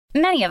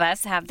Many of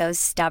us have those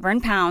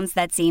stubborn pounds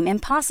that seem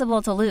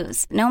impossible to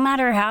lose, no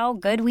matter how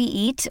good we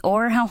eat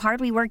or how hard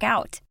we work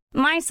out.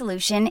 My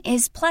solution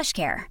is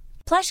PlushCare.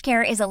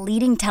 PlushCare is a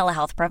leading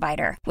telehealth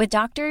provider with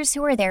doctors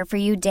who are there for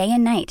you day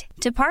and night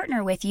to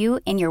partner with you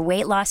in your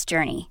weight loss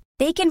journey.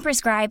 They can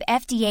prescribe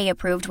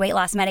FDA-approved weight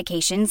loss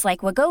medications like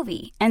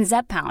Wegovy and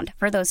Zepbound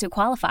for those who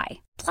qualify.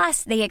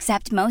 Plus, they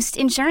accept most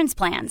insurance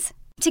plans.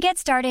 To get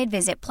started,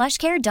 visit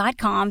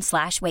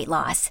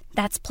plushcare.com/weightloss.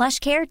 That's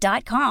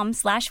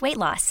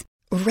plushcare.com/weightloss.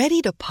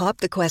 Ready to pop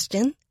the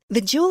question?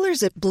 The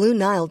jewelers at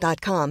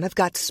BlueNile.com have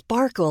got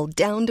sparkle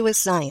down to a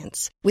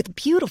science with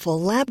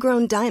beautiful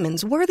lab-grown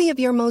diamonds worthy of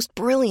your most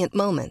brilliant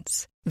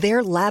moments.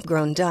 Their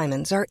lab-grown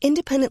diamonds are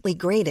independently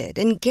graded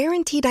and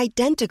guaranteed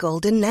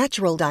identical to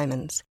natural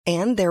diamonds,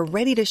 and they're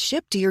ready to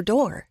ship to your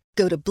door.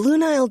 Go to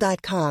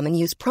BlueNile.com and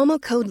use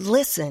promo code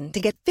LISTEN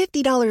to get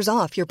 $50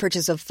 off your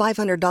purchase of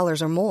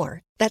 $500 or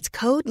more. That's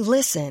code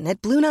LISTEN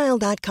at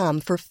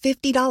BlueNile.com for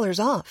 $50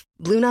 off.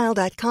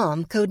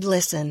 BlueNile.com, code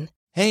LISTEN.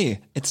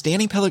 Hey, it's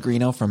Danny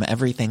Pellegrino from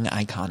Everything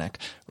Iconic.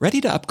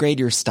 Ready to upgrade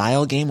your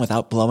style game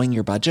without blowing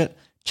your budget?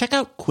 Check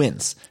out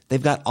Quince.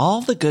 They've got all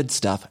the good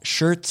stuff,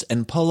 shirts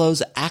and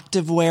polos,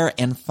 activewear,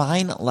 and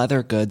fine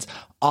leather goods,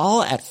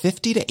 all at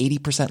 50 to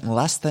 80%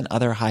 less than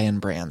other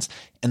high-end brands.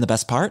 And the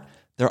best part?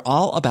 They're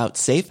all about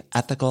safe,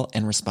 ethical,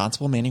 and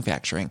responsible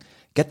manufacturing.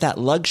 Get that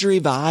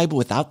luxury vibe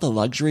without the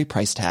luxury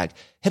price tag.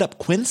 Hit up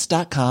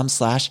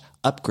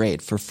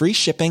quince.com/upgrade for free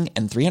shipping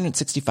and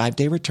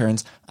 365-day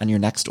returns on your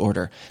next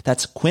order.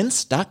 That's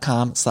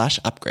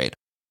quince.com/upgrade.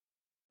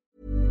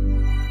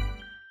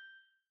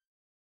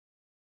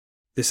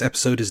 This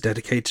episode is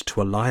dedicated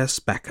to Elias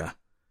Becker.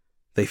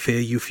 They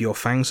fear you for your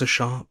fangs are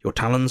sharp, your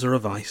talons are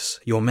of ice,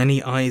 your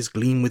many eyes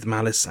gleam with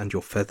malice, and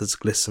your feathers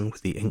glisten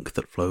with the ink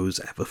that flows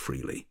ever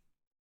freely.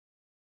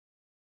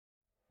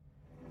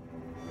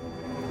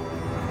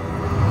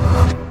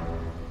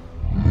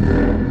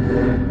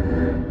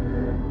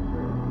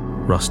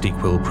 Rusty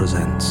Quill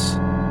presents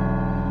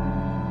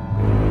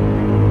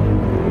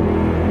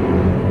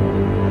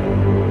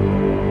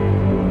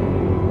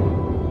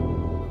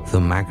The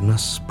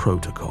Magnus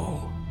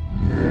Protocol.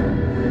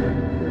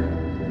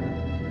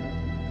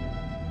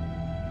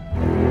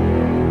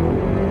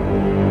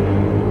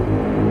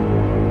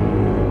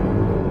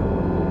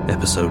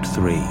 Episode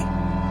 3,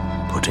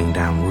 Putting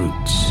Down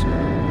Roots.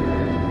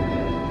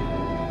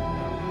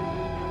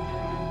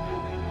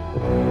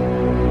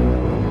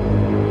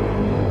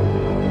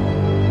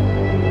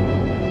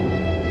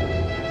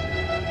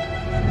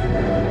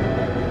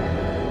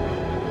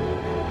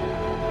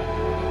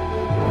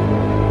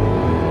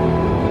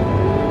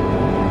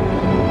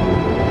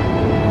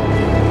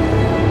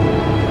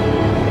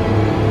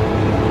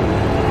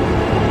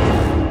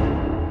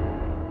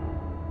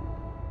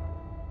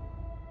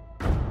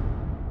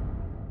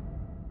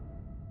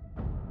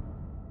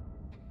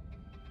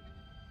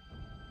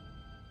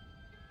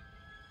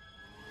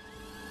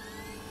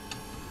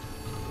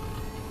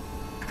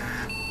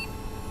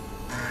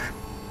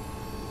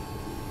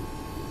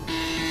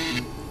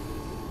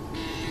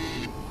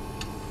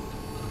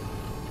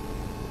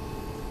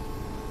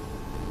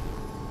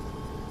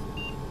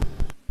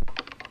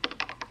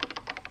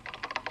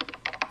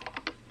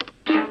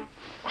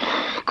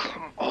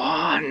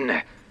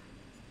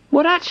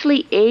 What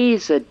actually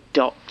is a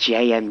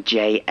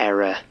 .jmj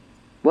error?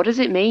 What does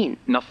it mean?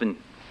 Nothing.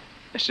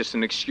 It's just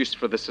an excuse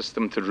for the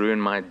system to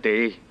ruin my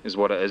day, is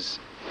what it is.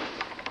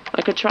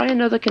 I could try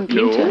another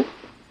computer. No,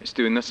 it's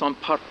doing this on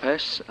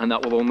purpose, and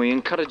that will only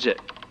encourage it.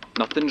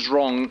 Nothing's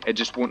wrong, it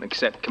just won't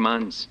accept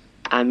commands.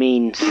 I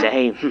mean,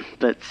 same,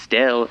 but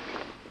still.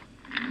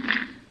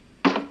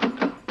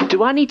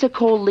 Do I need to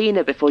call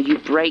Lena before you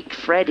break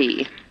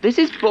Freddy? This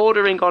is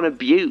bordering on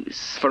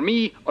abuse. For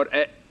me, or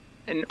it?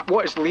 And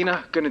what is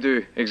Lena going to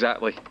do,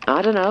 exactly?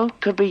 I don't know.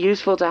 Could be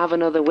useful to have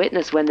another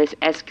witness when this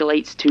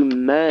escalates to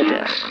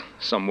murder.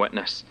 Some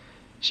witness.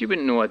 She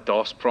wouldn't know a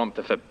DOS prompt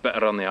if it bit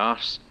her on the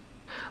arse.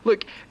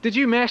 Look, did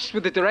you mess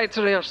with the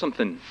directory or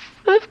something?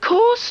 Of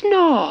course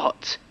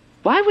not.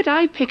 Why would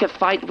I pick a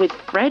fight with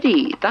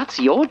Freddy? That's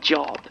your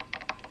job.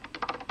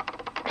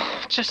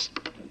 Just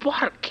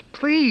work,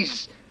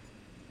 please.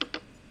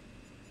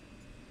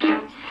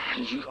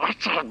 You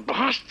utter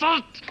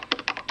bastard!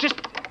 Just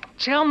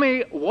tell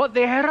me what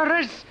the error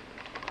is.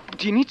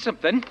 Do you need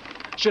something?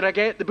 Should I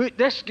get the boot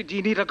disc? Do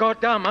you need a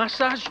goddamn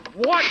massage?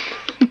 What?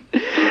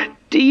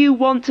 Do you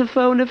want to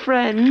phone a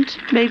friend?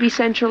 Maybe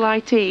Central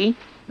IT?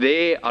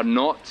 They are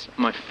not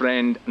my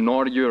friend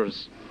nor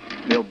yours.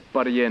 They'll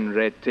bury you in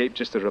red tape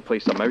just to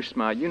replace a mouse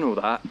mat, you know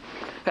that.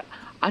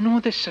 I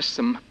know this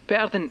system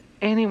better than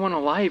anyone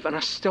alive, and I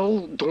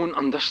still don't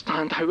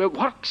understand how it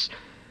works.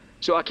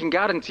 So I can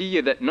guarantee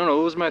you that none of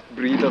those mouth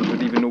breathers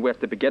would even know where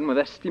to begin with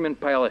this steaming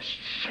pile of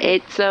shit.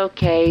 It's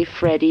okay,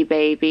 Freddy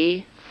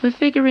baby. We're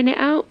figuring it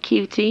out,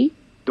 cutie.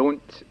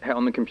 Don't hit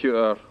on the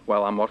computer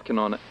while I'm working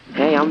on it.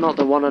 Hey, I'm not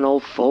the one on all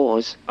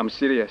fours. I'm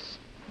serious.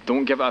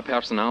 Don't give it a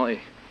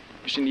personality.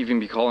 You shouldn't even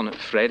be calling it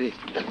Freddy.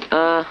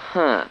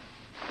 Uh-huh.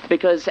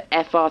 Because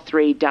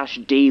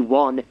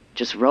FR3-D1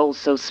 Just rolls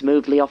so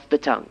smoothly off the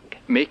tongue.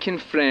 Making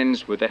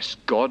friends with this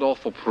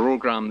god-awful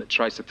program that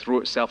tries to throw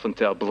itself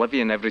into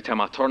oblivion every time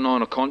I turn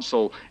on a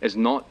console is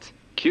not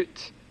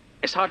cute.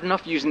 It's hard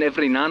enough using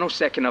every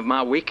nanosecond of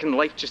my waking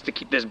life just to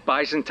keep this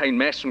Byzantine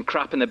mess from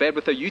crapping the bed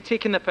without you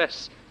taking the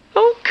piss.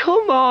 Oh,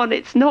 come on,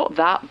 it's not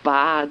that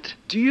bad.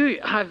 Do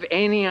you have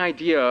any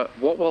idea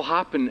what will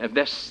happen if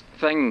this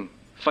thing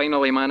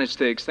finally managed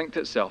to extinct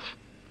itself?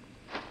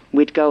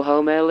 We'd go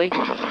home early.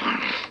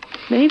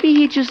 Maybe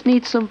he just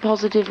needs some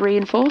positive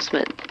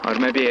reinforcement. Or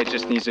maybe it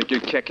just needs a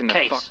good kick in the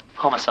Case, fuck.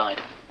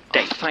 homicide.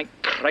 Date. Thank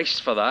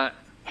Christ for that.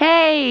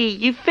 Hey,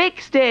 you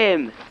fixed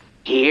him.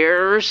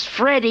 Here's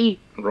Freddy.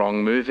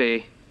 Wrong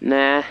movie.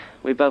 Nah,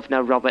 we both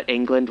know Robert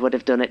England would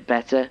have done it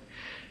better.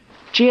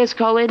 Cheers,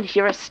 Colin,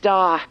 you're a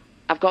star.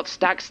 I've got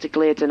stacks to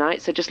clear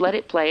tonight, so just let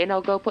it play and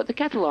I'll go put the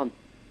kettle on.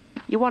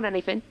 You want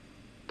anything?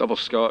 Double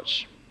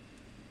scotch.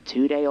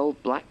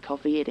 2-day-old black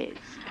coffee it is.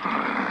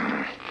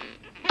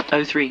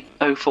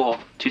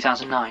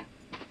 03/04/2009,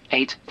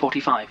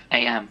 8:45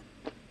 a.m.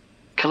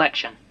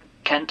 Collection,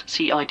 Kent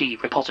CID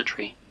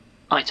Repository.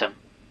 Item,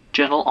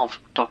 Journal of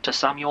Dr.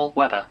 Samuel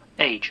Weber,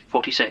 age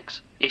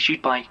 46,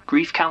 issued by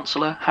Grief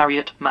Counsellor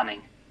Harriet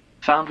Manning.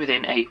 Found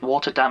within a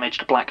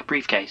water-damaged black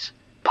briefcase,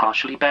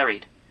 partially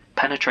buried,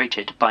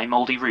 penetrated by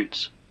mouldy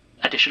roots.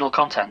 Additional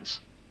contents,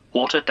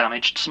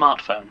 water-damaged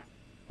smartphone,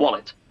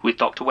 wallet with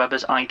Dr.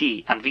 Weber's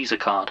ID and Visa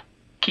card,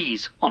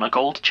 keys on a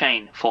gold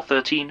chain for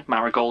 13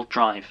 Marigold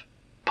Drive,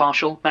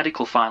 partial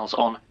medical files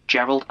on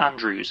Gerald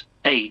Andrews,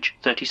 age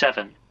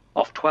 37,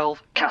 of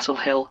 12 Castle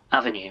Hill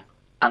Avenue,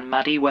 and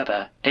Maddie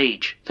Weber,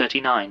 age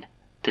 39,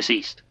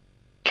 deceased.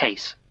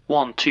 Case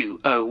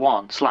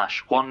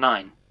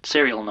 1201/19,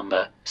 serial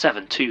number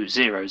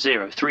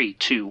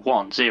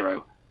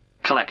 72003210.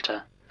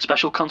 Collector,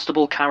 Special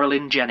Constable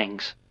Carolyn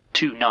Jennings,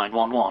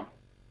 2911.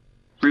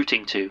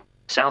 Routing to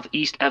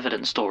Southeast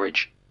Evidence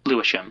Storage,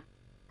 Lewisham.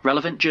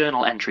 Relevant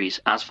journal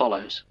entries as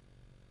follows.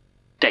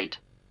 Date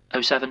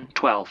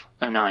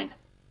 07/12/09,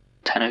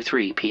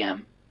 10:03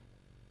 p.m.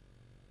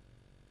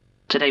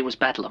 Today was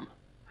bedlam.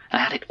 I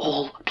had it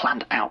all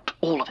planned out,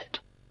 all of it.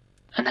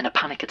 And then a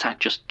panic attack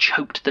just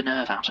choked the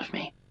nerve out of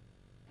me.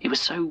 It was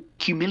so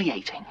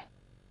humiliating.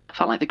 I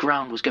felt like the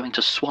ground was going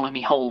to swallow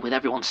me whole with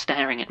everyone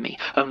staring at me,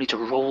 only to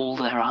roll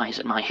their eyes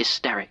at my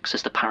hysterics,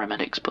 as the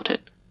paramedics put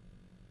it.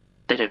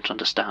 They don't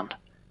understand.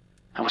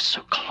 I was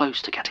so close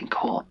to getting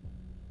caught.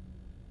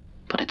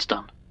 But it's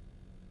done.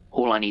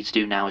 All I need to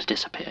do now is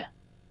disappear.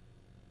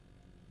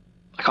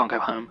 I can't go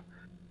home.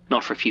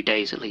 Not for a few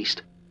days at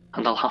least.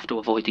 And I'll have to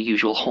avoid the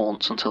usual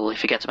haunts until they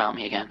forget about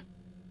me again.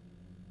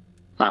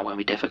 That won't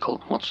be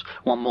difficult. What's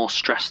one more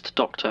stressed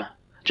doctor?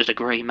 Just a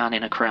grey man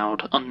in a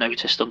crowd,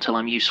 unnoticed until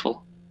I'm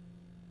useful.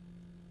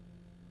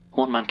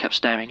 One man kept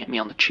staring at me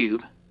on the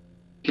tube.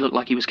 He looked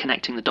like he was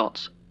connecting the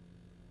dots.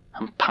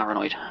 I'm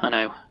paranoid, I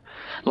know.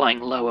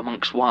 Lying low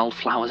amongst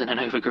wildflowers in an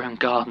overgrown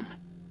garden.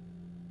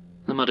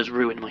 The mud has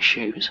ruined my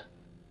shoes.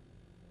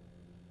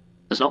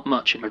 There's not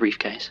much in my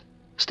briefcase.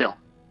 Still,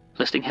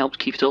 listing helped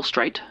keep it all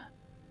straight.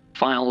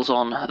 Files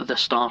on the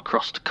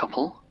star-crossed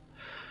couple.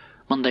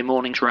 Monday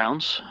morning's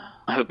rounds.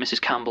 I hope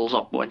Mrs. Campbell's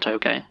op went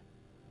okay.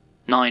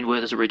 9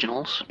 Werther's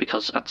originals,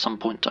 because at some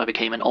point I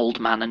became an old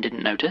man and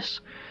didn't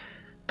notice.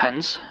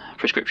 Pens,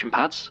 prescription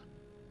pads.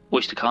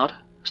 Oyster card,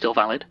 still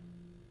valid.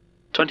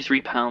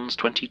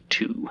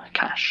 £23.22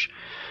 cash.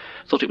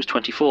 Thought it was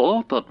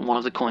 24, but one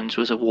of the coins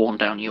was a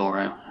worn-down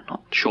euro.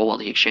 Not sure what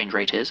the exchange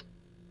rate is.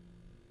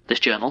 This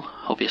journal,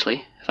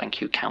 obviously,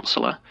 thank you,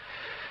 counsellor.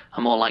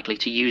 I'm more likely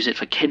to use it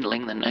for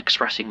kindling than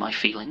expressing my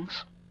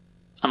feelings.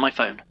 And my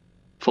phone,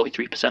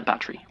 43%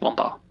 battery, 1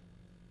 bar.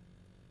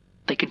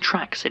 They can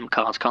track SIM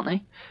cards, can't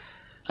they?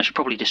 I should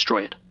probably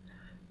destroy it.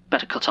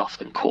 Better cut off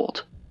than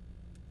caught.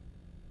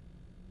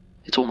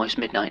 It's almost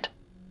midnight.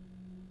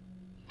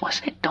 Why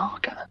isn't it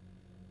darker?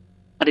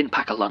 I didn't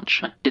pack a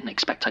lunch. I didn't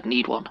expect I'd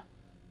need one.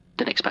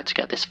 Didn't expect to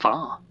get this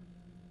far.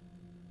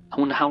 I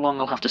wonder how long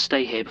I'll have to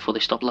stay here before they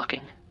stop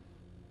looking.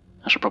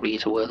 I should probably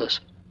eat a Werther's.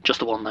 Just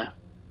the one, though.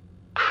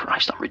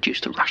 Christ, I'm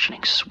reduced to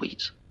rationing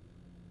sweets.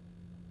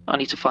 I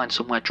need to find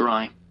somewhere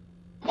dry.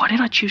 Why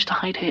did I choose to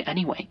hide here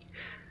anyway?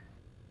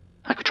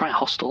 I could try a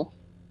hostel.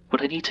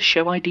 Would I need to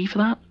show ID for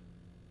that?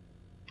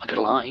 I could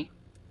lie.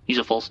 Use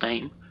a false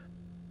name.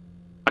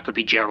 I could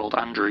be Gerald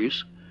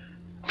Andrews.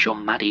 I'm sure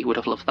Maddie would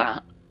have loved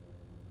that.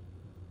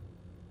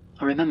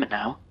 I remember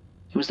now.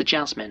 It was the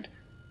jasmine.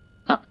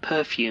 That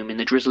perfume in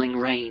the drizzling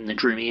rain that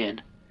drew me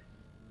in.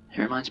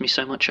 It reminds me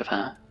so much of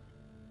her.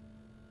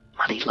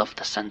 Maddie loved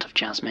the scent of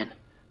jasmine.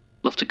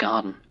 Loved to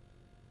garden.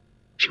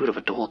 She would have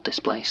adored this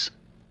place,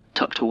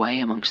 tucked away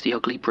amongst the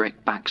ugly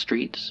brick back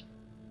streets.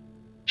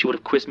 She would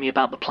have quizzed me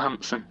about the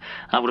plants, and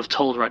I would have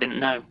told her I didn't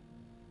know.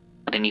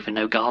 I didn't even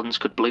know gardens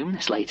could bloom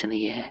this late in the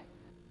year.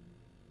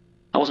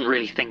 I wasn't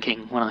really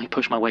thinking when I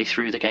pushed my way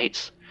through the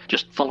gates,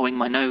 just following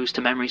my nose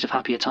to memories of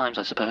happier times,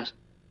 I suppose.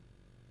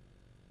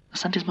 The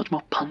scent is much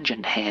more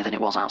pungent here than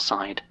it was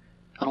outside,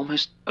 an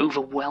almost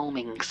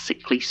overwhelming,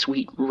 sickly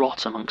sweet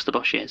rot amongst the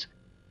bushes.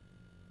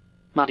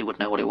 Maddie would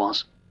know what it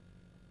was.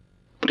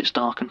 But it's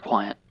dark and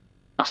quiet,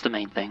 That's the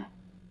main thing.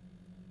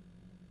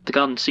 The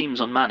garden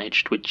seems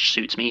unmanaged, which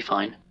suits me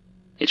fine.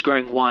 It's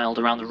growing wild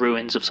around the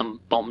ruins of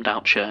some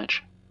bombed-out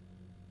church.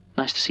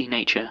 Nice to see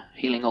nature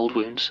healing old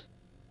wounds.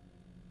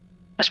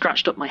 I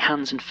scratched up my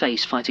hands and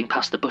face fighting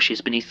past the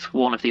bushes beneath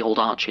one of the old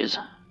arches.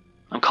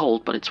 I'm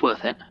cold, but it's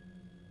worth it.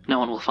 No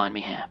one will find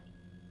me here.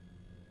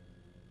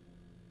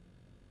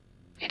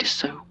 It is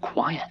so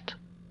quiet.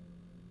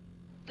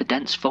 The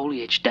dense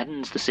foliage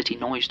deadens the city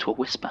noise to a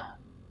whisper.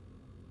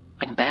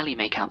 I can barely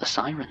make out the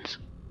sirens.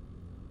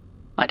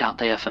 I doubt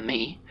they are for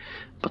me,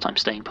 but I'm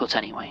staying put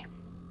anyway.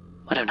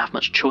 I don't have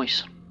much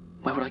choice.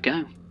 Where would I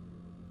go?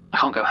 I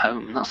can't go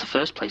home, that's the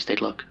first place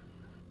they'd look.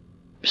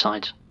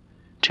 Besides,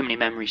 too many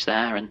memories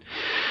there, and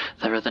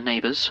there are the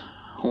neighbours,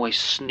 always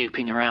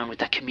snooping around with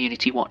their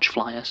community watch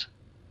flyers.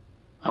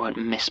 I won't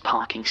miss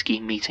parking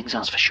scheme meetings,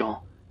 that's for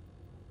sure.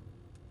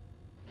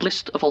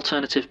 List of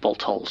alternative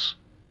bolt holes.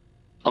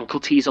 Uncle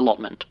T's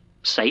allotment.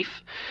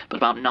 Safe, but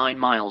about 9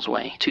 miles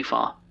away, too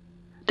far.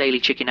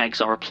 Daily chicken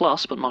eggs are a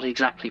plus, but not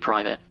exactly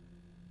private.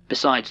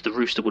 Besides, the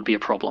rooster would be a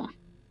problem.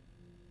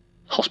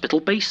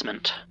 Hospital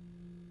basement.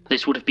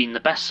 This would have been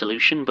the best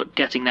solution, but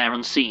getting there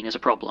unseen is a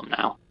problem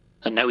now,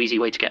 and no easy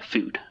way to get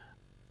food.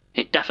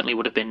 It definitely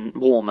would have been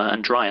warmer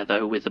and drier,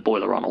 though, with the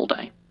boiler on all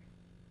day.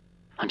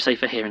 I'm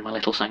safer here in my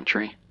little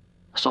sanctuary.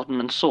 Sodden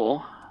and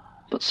sore,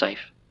 but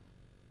safe.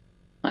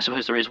 I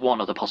suppose there is one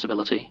other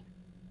possibility.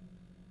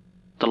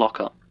 The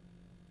lockup.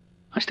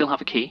 I still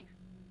have a key.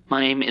 My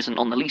name isn't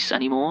on the lease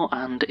anymore,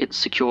 and it's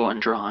secure and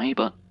dry,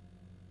 but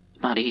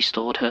Maddie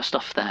stored her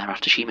stuff there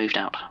after she moved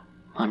out.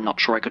 I'm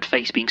not sure I could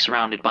face being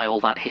surrounded by all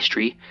that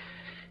history,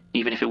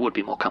 even if it would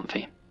be more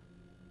comfy.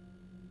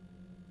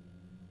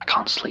 I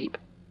can't sleep.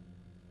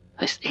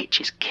 This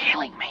itch is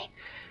killing me.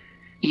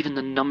 Even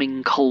the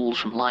numbing cold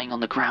from lying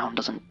on the ground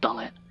doesn't dull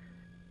it.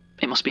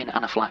 It must be an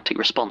anaphylactic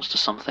response to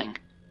something.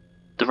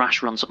 The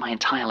rash runs up my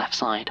entire left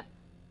side.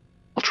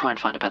 I'll try and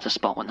find a better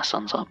spot when the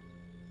sun's up.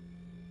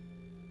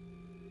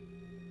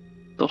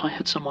 Thought I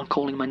heard someone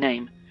calling my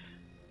name.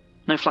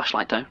 No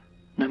flashlight though,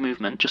 no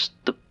movement, just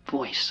the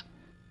voice.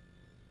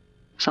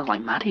 Sounds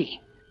like Maddie.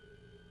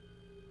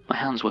 My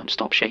hands won't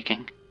stop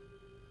shaking.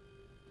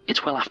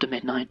 It's well after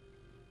midnight.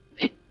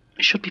 It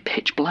should be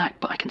pitch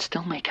black, but I can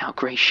still make out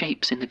grey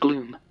shapes in the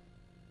gloom.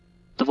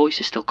 The voice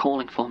is still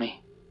calling for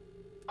me.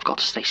 I've got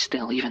to stay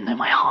still, even though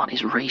my heart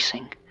is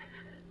racing.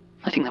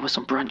 I think there were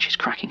some branches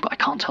cracking, but I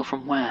can't tell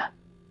from where.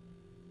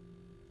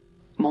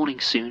 Morning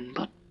soon,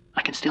 but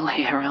I can still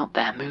hear her out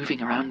there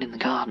moving around in the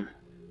garden.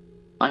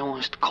 I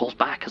almost called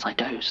back as I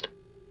dozed.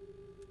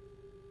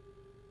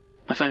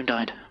 My phone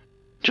died.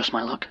 Just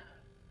my luck.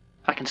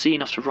 I can see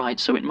enough to write,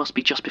 so it must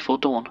be just before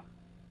dawn.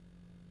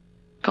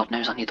 God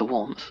knows I need the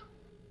warmth.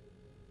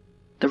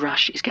 The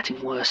rash is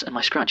getting worse, and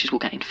my scratches will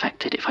get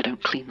infected if I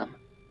don't clean them.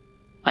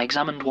 I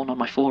examined one on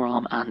my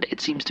forearm, and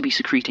it seems to be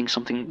secreting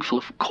something full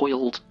of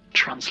coiled,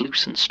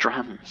 translucent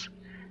strands.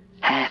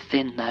 Hair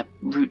thin, their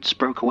roots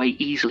broke away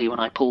easily when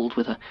I pulled.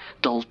 With a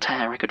dull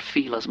tear I could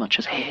feel as much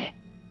as hear.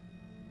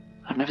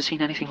 I've never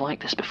seen anything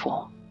like this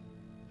before,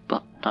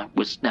 but I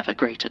was never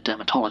great at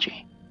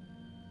dermatology.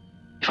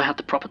 If I had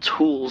the proper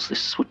tools,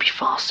 this would be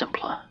far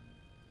simpler.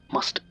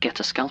 Must get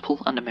a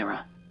scalpel and a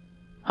mirror.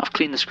 I've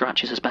cleaned the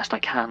scratches as best I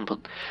can, but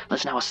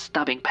there's now a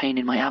stabbing pain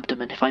in my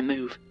abdomen if I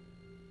move.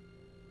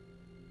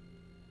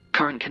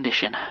 Current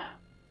condition.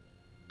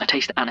 I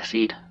taste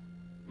aniseed.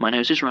 My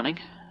nose is running.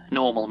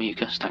 Normal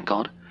mucus, thank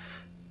God.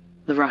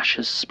 The rash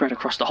has spread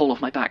across the whole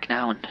of my back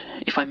now, and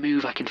if I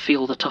move I can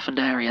feel the toughened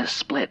area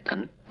split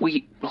and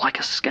weep like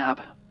a scab.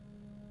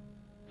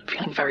 I'm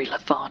feeling very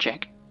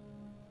lethargic.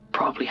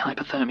 Probably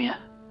hypothermia.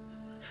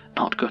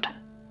 Not good.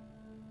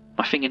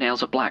 My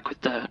fingernails are black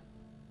with dirt,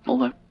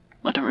 although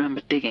I don't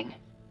remember digging.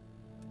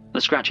 The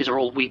scratches are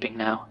all weeping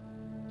now,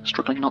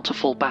 struggling not to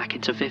fall back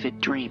into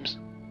vivid dreams.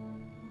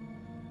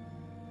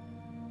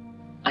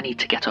 I need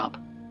to get up,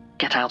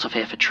 get out of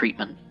here for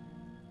treatment.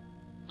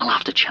 I'll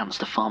have to chance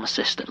the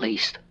pharmacist at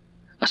least.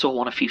 I saw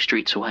one a few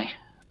streets away.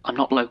 I'm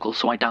not local,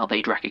 so I doubt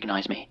they'd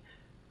recognise me.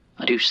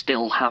 I do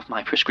still have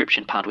my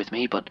prescription pad with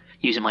me, but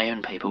using my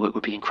own paperwork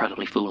would be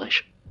incredibly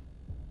foolish.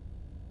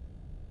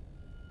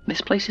 This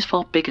place is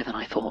far bigger than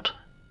I thought.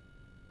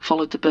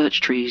 Followed the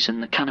birch trees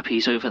and the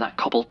canopies over that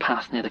cobbled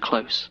path near the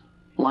close,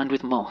 lined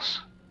with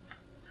moss.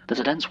 There's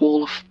a dense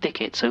wall of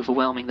thickets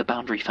overwhelming the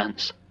boundary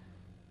fence.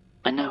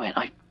 I know it,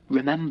 I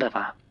remember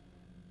that.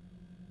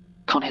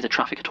 Can't hear the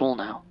traffic at all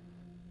now.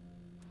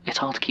 It's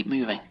hard to keep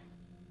moving.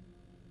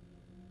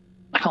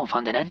 I can't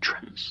find an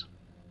entrance.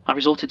 I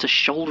resorted to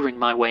shouldering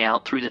my way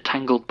out through the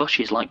tangled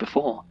bushes like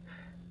before.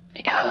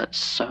 It hurt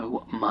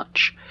so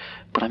much,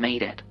 but I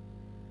made it,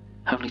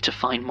 only to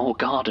find more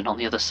garden on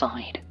the other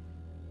side.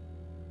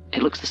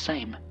 It looks the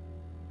same.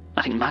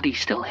 I think Maddie's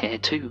still here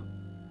too.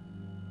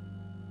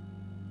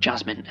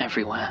 Jasmine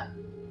everywhere.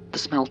 The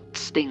smell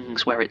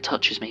stings where it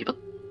touches me, but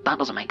that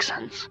doesn't make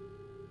sense.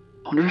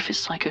 I wonder if it's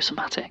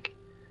psychosomatic.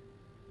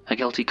 A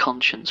guilty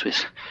conscience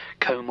with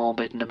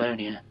comorbid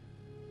pneumonia.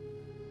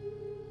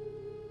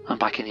 I'm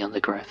back in the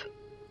undergrowth.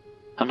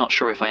 I'm not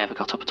sure if I ever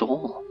got up at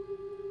all.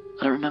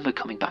 I remember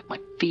coming back. My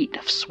feet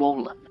have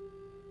swollen.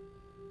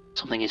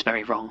 Something is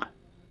very wrong.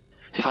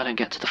 If I don't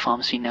get to the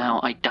pharmacy now,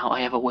 I doubt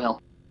I ever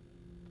will.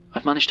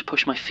 I've managed to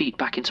push my feet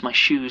back into my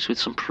shoes with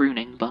some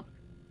pruning, but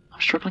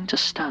I'm struggling to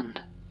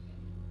stand.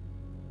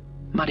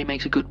 Maddie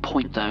makes a good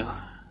point, though.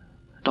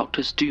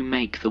 Doctors do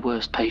make the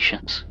worst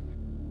patients.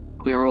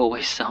 We are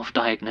always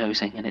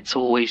self-diagnosing, and it's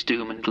always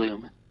doom and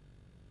gloom.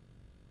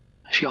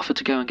 She offered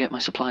to go and get my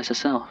supplies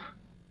herself.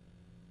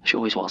 She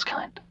always was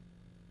kind.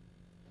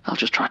 I'll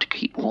just try to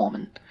keep warm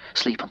and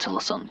sleep until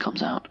the sun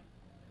comes out.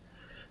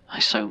 I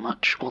so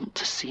much want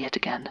to see it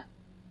again.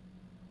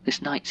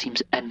 This night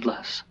seems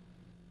endless.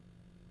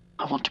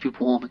 I want to be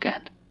warm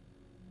again.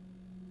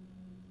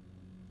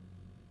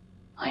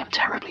 I am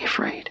terribly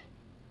afraid.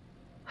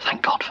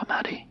 Thank God for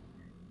Maddie.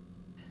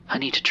 I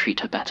need to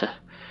treat her better.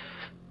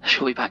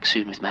 She'll be back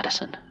soon with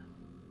medicine.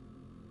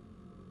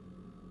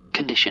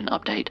 Condition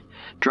update.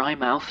 Dry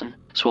mouth and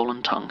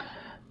swollen tongue.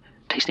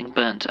 Tasting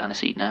burnt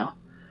aniseed now.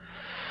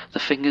 The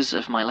fingers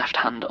of my left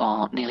hand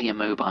are nearly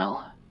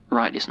immobile.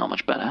 Right is not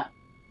much better.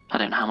 I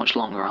don't know how much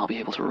longer I'll be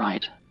able to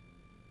write.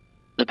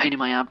 The pain in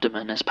my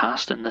abdomen has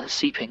passed and the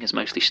seeping has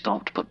mostly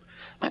stopped, but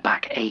my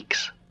back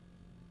aches.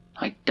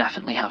 I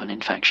definitely have an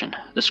infection.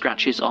 The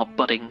scratches are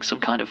budding some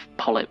kind of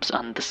polyps,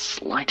 and the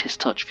slightest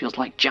touch feels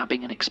like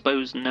jabbing an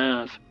exposed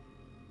nerve.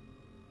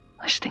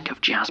 I stink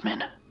of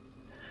jasmine.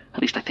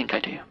 At least I think I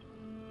do.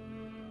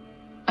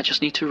 I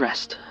just need to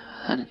rest,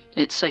 and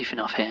it's safe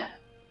enough here.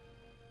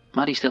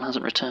 Maddie still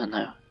hasn't returned,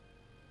 though.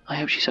 I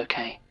hope she's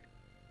okay.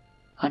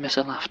 I miss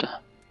her laughter,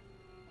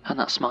 and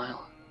that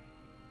smile.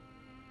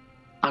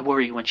 I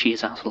worry when she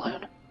is out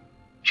alone.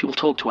 She will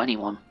talk to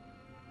anyone,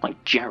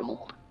 like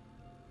Gerald.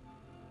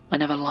 I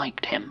never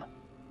liked him.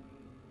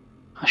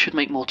 I should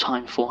make more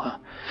time for her.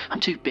 I'm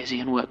too busy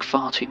and work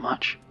far too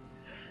much.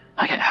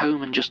 I get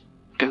home and just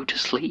go to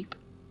sleep.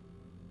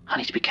 I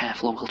need to be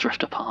careful or we'll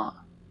drift apart.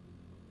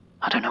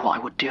 I don't know what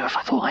I would do if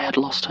I thought I had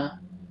lost her.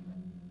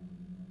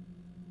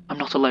 I'm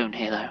not alone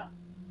here, though.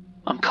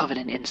 I'm covered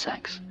in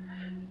insects.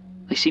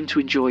 They seem to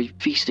enjoy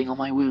feasting on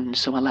my wounds,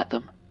 so I let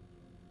them.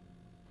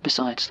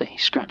 Besides, they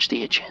scratch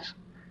the itches.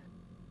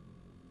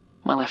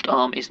 My left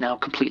arm is now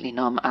completely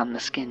numb and the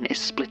skin is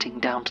splitting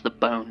down to the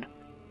bone.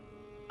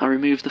 I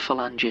remove the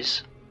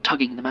phalanges,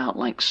 tugging them out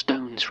like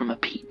stones from a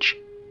peach.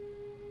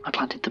 I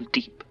planted them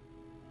deep.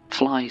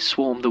 Flies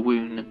swarm the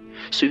wound, and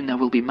soon there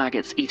will be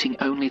maggots eating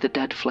only the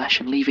dead flesh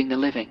and leaving the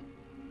living.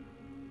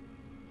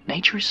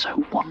 Nature is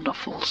so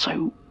wonderful,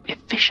 so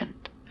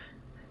efficient.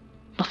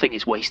 Nothing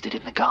is wasted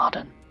in the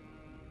garden.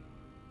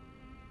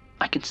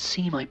 I can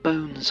see my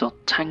bones are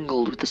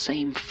tangled with the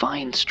same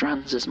fine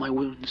strands as my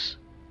wounds.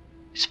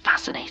 It's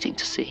fascinating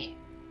to see.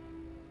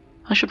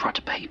 I should write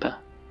a paper.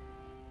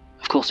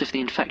 Of course, if the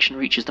infection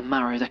reaches the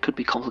marrow, there could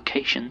be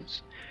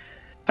complications.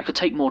 I could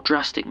take more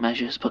drastic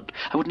measures, but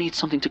I would need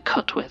something to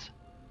cut with.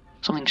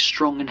 Something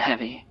strong and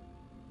heavy.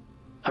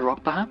 A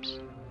rock, perhaps?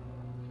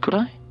 Could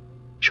I?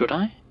 Should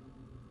I?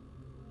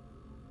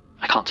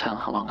 I can't tell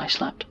how long I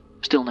slept.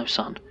 Still no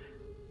sun.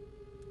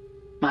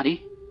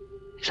 Maddie,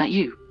 is that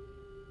you?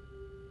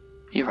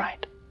 You're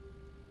right.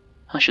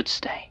 I should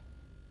stay.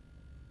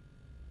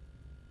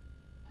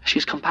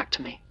 She's come back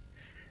to me.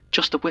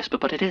 Just a whisper,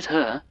 but it is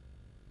her.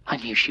 I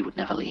knew she would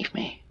never leave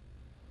me.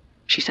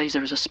 She says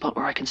there is a spot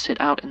where I can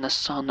sit out in the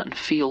sun and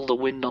feel the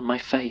wind on my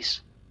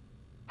face.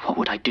 What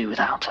would I do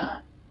without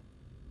her?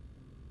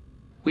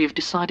 We have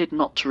decided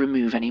not to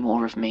remove any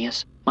more of me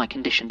as my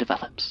condition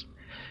develops.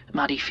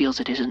 Maddie feels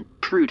it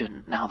isn't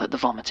prudent now that the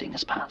vomiting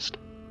has passed.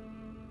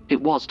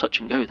 It was touch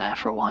and go there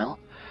for a while,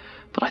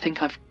 but I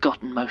think I've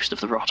gotten most of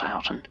the rot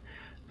out and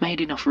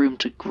made enough room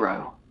to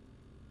grow.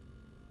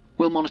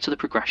 We'll monitor the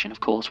progression, of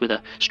course, with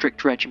a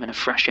strict regimen of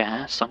fresh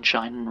air,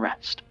 sunshine and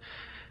rest.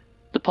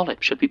 The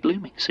polyp should be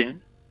blooming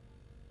soon.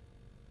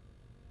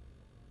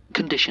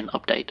 Condition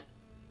update.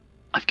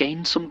 I've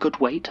gained some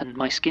good weight and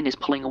my skin is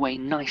pulling away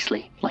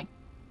nicely, like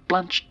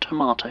blanched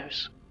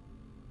tomatoes.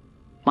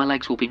 My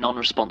legs will be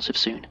non-responsive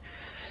soon.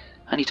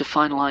 I need to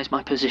finalise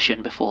my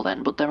position before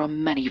then, but there are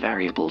many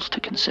variables to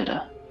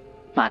consider.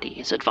 Maddie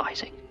is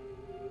advising.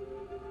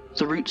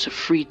 The roots have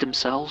freed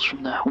themselves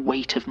from the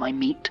weight of my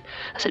meat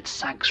as it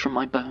sags from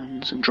my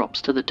bones and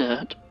drops to the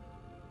dirt.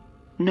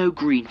 No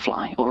green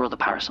fly or other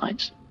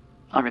parasites.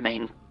 I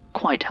remain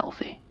quite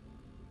healthy.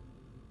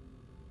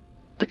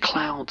 The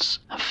clouds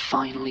have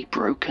finally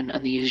broken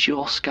and the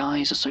azure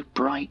skies are so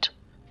bright,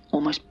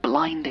 almost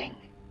blinding.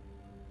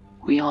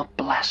 We are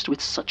blessed with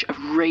such a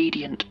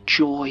radiant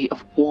joy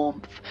of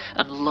warmth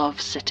and love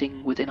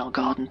sitting within our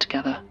garden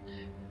together.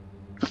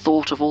 The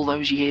thought of all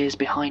those years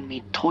behind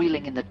me,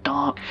 toiling in the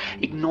dark,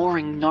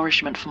 ignoring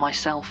nourishment for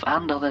myself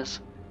and others,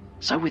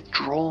 so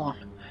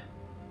withdrawn.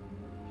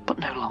 But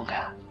no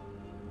longer.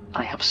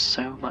 I have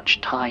so much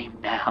time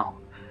now,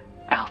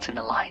 out in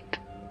the light.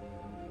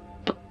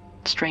 But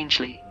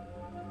strangely,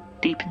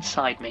 deep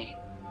inside me,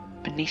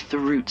 beneath the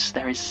roots,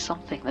 there is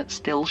something that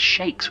still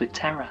shakes with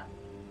terror.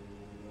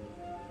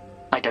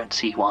 I don't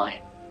see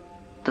why.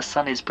 The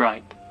sun is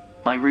bright,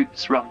 my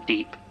roots run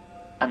deep,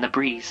 and the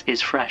breeze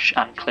is fresh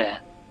and clear.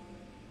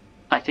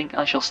 I think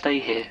I shall stay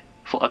here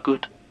for a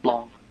good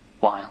long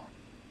while.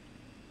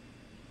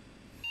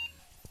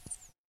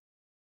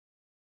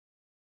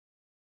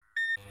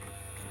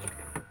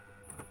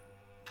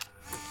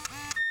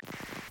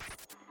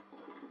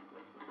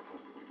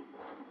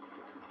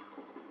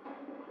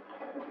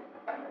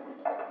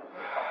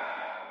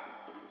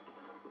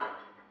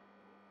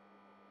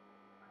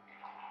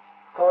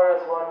 Pour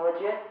us one, would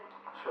you?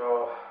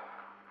 Sure.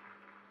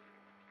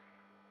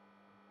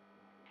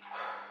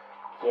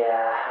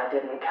 Yeah, I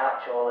didn't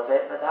catch all of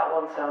it, but that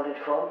one sounded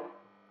fun.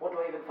 What do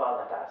I even file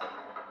that as?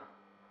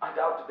 I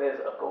doubt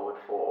there's a code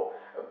for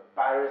a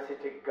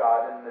parasitic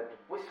garden that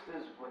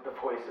whispers with the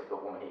voice of the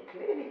woman he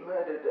clearly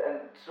murdered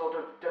and sort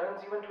of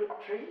turns you into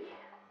a tree.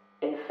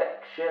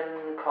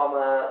 Infection,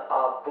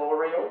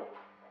 arboreal.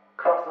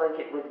 Cross-link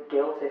it with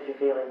guilt if you're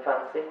feeling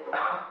fancy.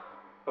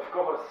 Of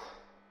course.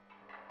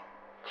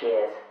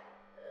 Cheers.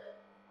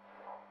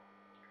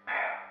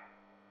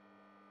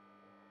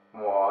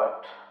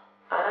 What?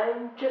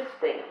 I'm just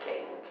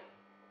thinking,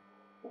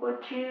 would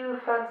you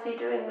fancy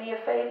doing me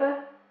a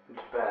favour?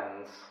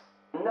 Depends.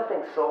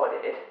 Nothing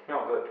sordid.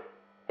 No good.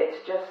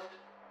 It's just,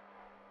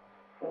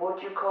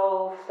 would you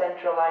call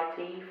Central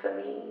IT for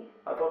me?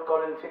 I thought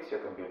Colin fixed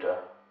your computer.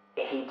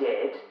 He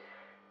did,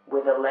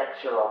 with a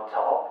lecture on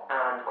top,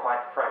 and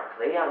quite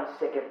frankly, I'm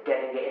sick of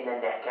getting it in the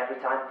neck every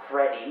time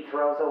Freddy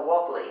throws a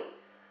wobbly.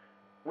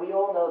 We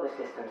all know the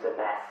system's a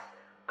mess.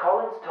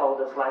 Colin's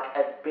told us like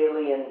 1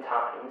 billion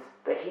times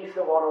that he's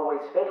the one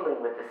always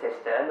fiddling with the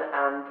system,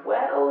 and,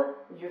 well...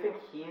 You think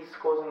he's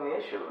causing the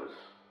issues?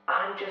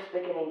 I'm just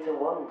beginning to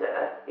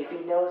wonder if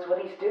he knows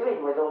what he's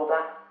doing with all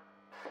that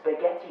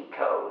spaghetti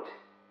code.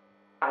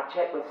 I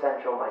checked with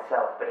Central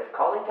myself, but if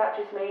Colin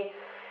catches me,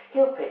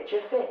 he'll pitch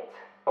a fit.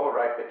 All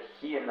right, but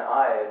he and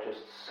I are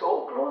just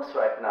so close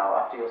right now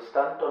after your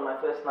stunt on my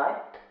first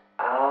night.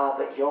 Ah,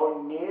 but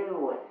you're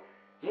new.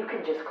 You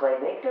can just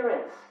claim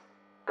ignorance.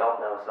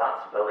 God knows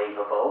that's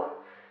believable.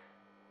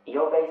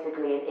 You're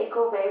basically an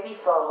ickle baby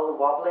foal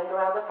wobbling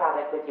around the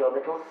paddock with your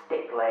little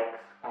stick legs.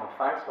 Oh,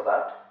 thanks for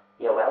that.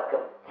 You're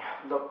welcome.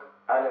 Look,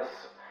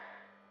 Alice,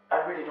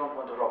 I really don't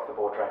want to rock the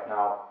boat right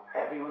now.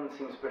 Everyone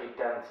seems pretty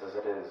tense as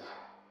it is.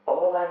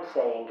 All I'm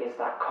saying is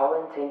that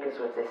Colin tinkers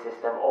with this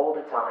system all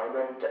the time,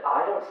 and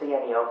I don't see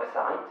any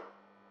oversight.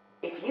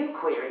 If you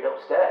queried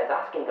upstairs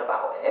asking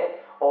about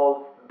it,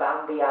 all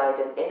Bambi-eyed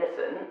and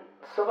innocent,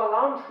 some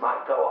alarms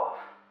might go off.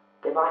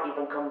 They might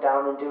even come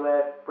down and do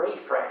a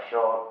refresh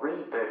or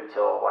reboot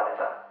or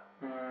whatever.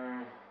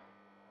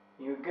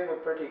 You give a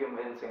pretty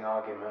convincing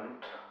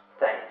argument.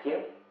 Thank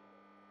you.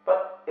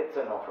 But it's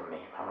a no from me,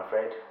 I'm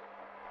afraid.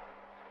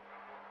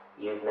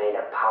 You've made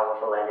a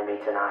powerful enemy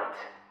tonight.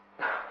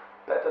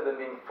 Better than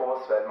being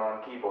force-fed my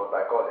own keyboard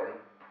by Colin.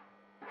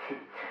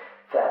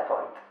 Fair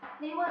point.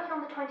 Are you working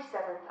on the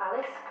 27th,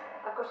 Alice?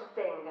 I've got a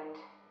thing, and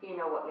you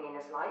know what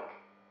Lena's like.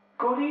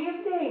 Good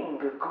evening,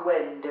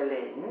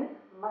 Gwendolyn.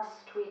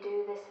 Must we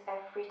do this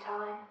every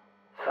time?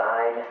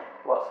 Fine.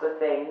 What's the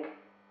thing?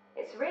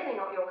 It's really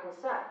not your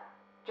concern.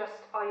 Just,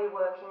 are you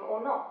working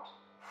or not?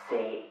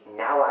 See,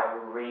 now I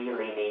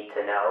really need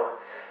to know.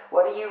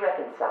 What do you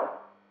reckon, Sam?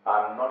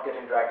 I'm not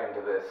getting dragged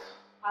into this.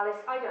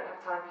 Alice, I don't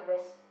have time for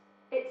this.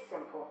 It's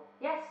simple.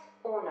 Yes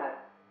or no?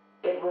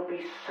 It would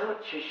be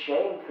such a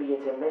shame for you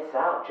to miss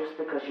out just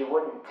because you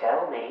wouldn't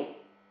tell me.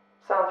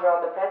 Sounds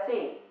rather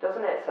petty,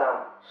 doesn't it,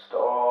 Sam?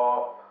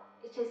 Stop.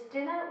 It is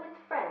dinner with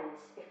friends,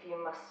 if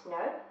you must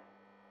know.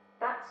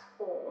 That's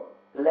all.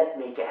 Let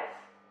me guess.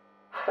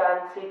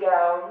 Fancy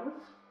gowns,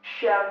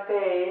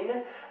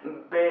 champagne,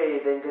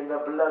 bathing in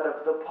the blood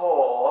of the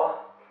poor,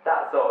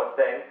 that sort of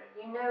thing.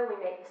 You know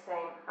we make the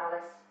same,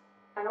 Alice.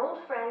 An old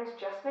friend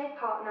just made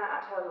partner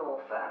at her law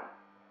firm.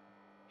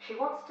 She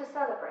wants to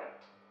celebrate.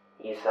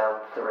 You sound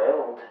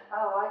thrilled.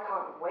 Oh, I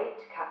can't wait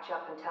to catch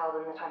up and tell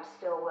them that I'm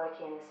still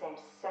working in the same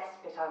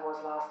cesspit I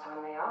was last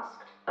time they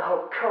asked.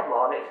 Oh, come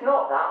on, it's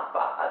not that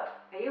bad.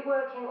 Are you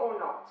working or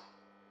not?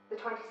 The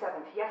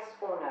 27th, yes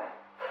or no?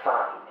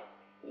 Fine.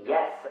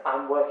 Yes,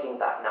 I'm working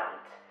that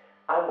night.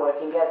 I'm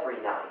working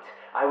every night.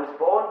 I was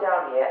born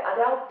down here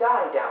and I'll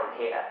die down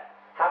here.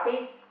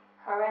 Happy?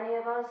 Are any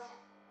of us?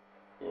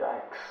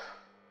 Yikes.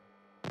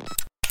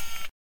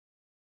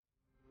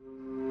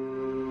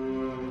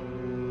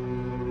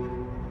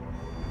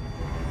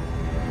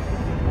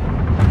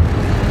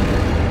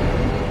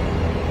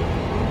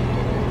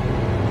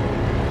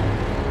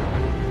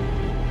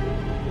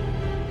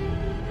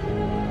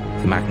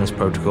 The Magnus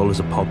Protocol is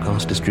a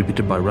podcast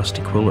distributed by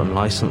Rusty Quill and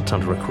licensed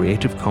under a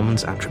Creative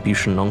Commons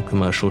Attribution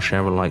Non-Commercial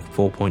Share-alike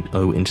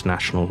 4.0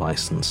 international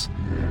license.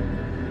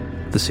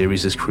 The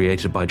series is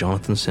created by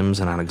Jonathan Sims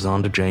and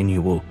Alexander J.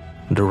 Newell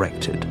and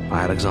directed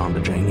by Alexander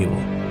J.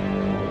 Newell.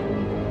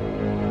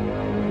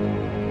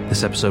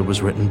 This episode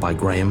was written by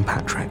Graham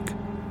Patrick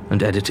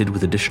and edited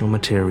with additional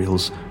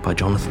materials by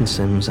Jonathan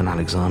Sims and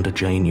Alexander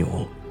J.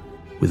 Newell,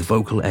 with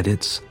vocal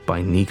edits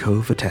by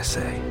Nico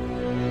Vitesse.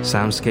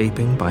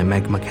 Soundscaping by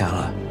Meg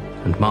McKellar,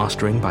 and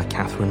mastering by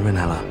Catherine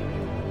Ranella,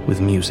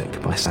 with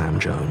music by Sam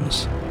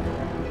Jones.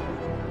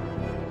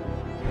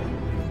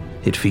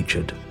 It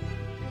featured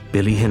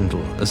Billy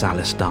Hindle as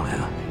Alice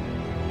Dyer,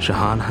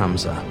 Shahan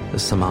Hamza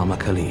as Samama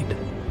Khalid,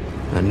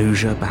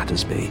 Anuja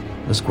Battersby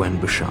as Gwen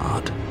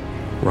Bouchard,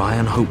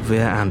 Ryan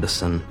Hopevere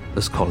Anderson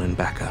as Colin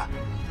Becker,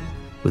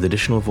 with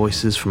additional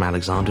voices from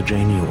Alexander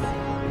J. Newell.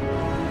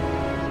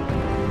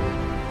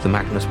 The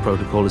Magnus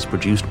Protocol is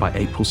produced by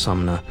April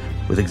Sumner,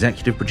 with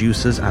executive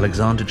producers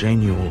Alexander J.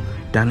 Newell,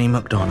 Danny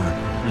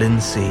McDonough,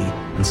 Lynn C.,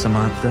 and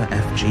Samantha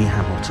F.G.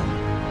 Hamilton.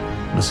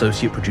 And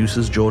associate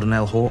producers Jordan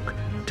L. Hawke,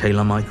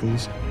 Taylor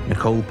Michaels,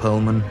 Nicole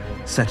Perlman,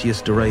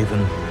 Setius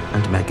DeRaven,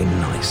 and Megan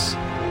Nice.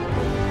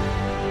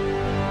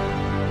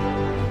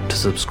 To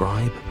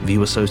subscribe,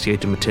 view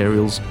associated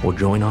materials, or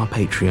join our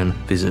Patreon,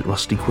 visit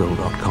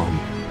rustyquill.com.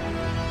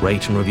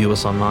 Rate and review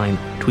us online,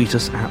 tweet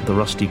us at The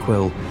Rusty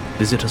Quill,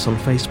 visit us on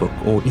Facebook,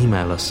 or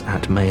email us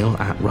at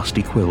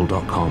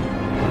mail@rustyquill.com.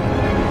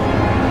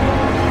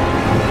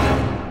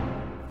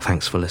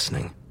 Thanks for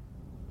listening.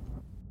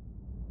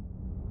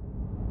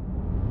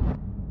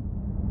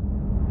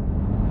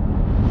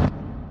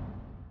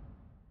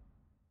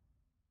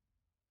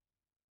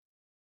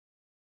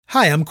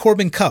 Hi, I'm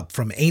Corbin Cupp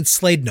from Ain't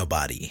Slayed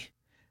Nobody.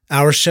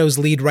 Our show's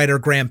lead writer,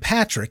 Graham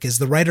Patrick, is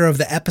the writer of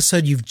the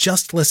episode you've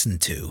just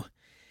listened to.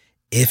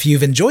 If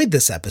you've enjoyed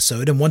this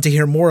episode and want to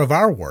hear more of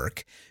our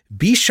work,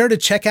 be sure to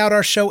check out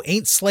our show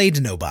Ain't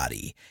Slayed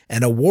Nobody,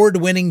 an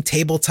award-winning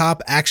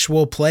tabletop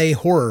actual play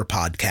horror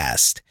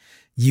podcast.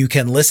 You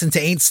can listen to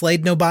Ain't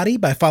Slayed Nobody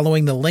by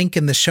following the link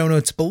in the show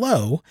notes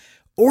below,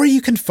 or you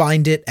can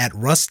find it at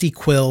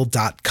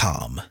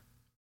rustyquill.com.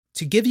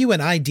 To give you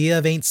an idea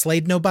of Ain't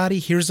Slayed Nobody,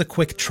 here's a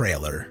quick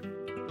trailer.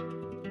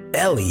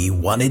 Ellie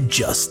wanted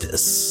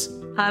justice.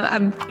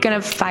 I'm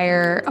gonna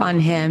fire on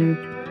him.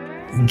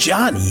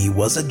 Johnny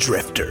was a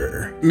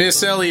drifter.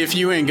 Miss Ellie, if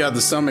you ain't got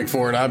the stomach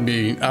for it, I'd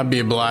be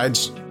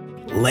obliged.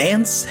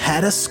 Lance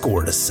had a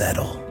score to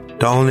settle.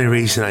 The only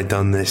reason I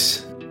done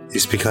this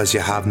is because you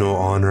have no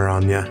honor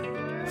on you.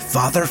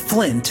 Father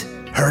Flint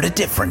heard a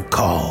different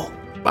call.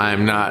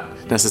 I'm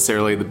not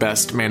necessarily the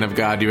best man of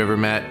God you've ever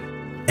met.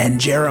 And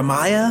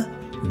Jeremiah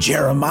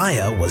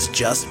was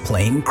just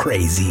plain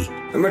crazy.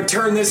 I'm gonna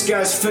turn this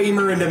guy's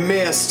femur into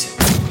mist.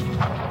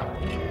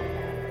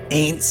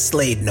 Ain't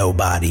Slayed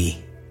Nobody.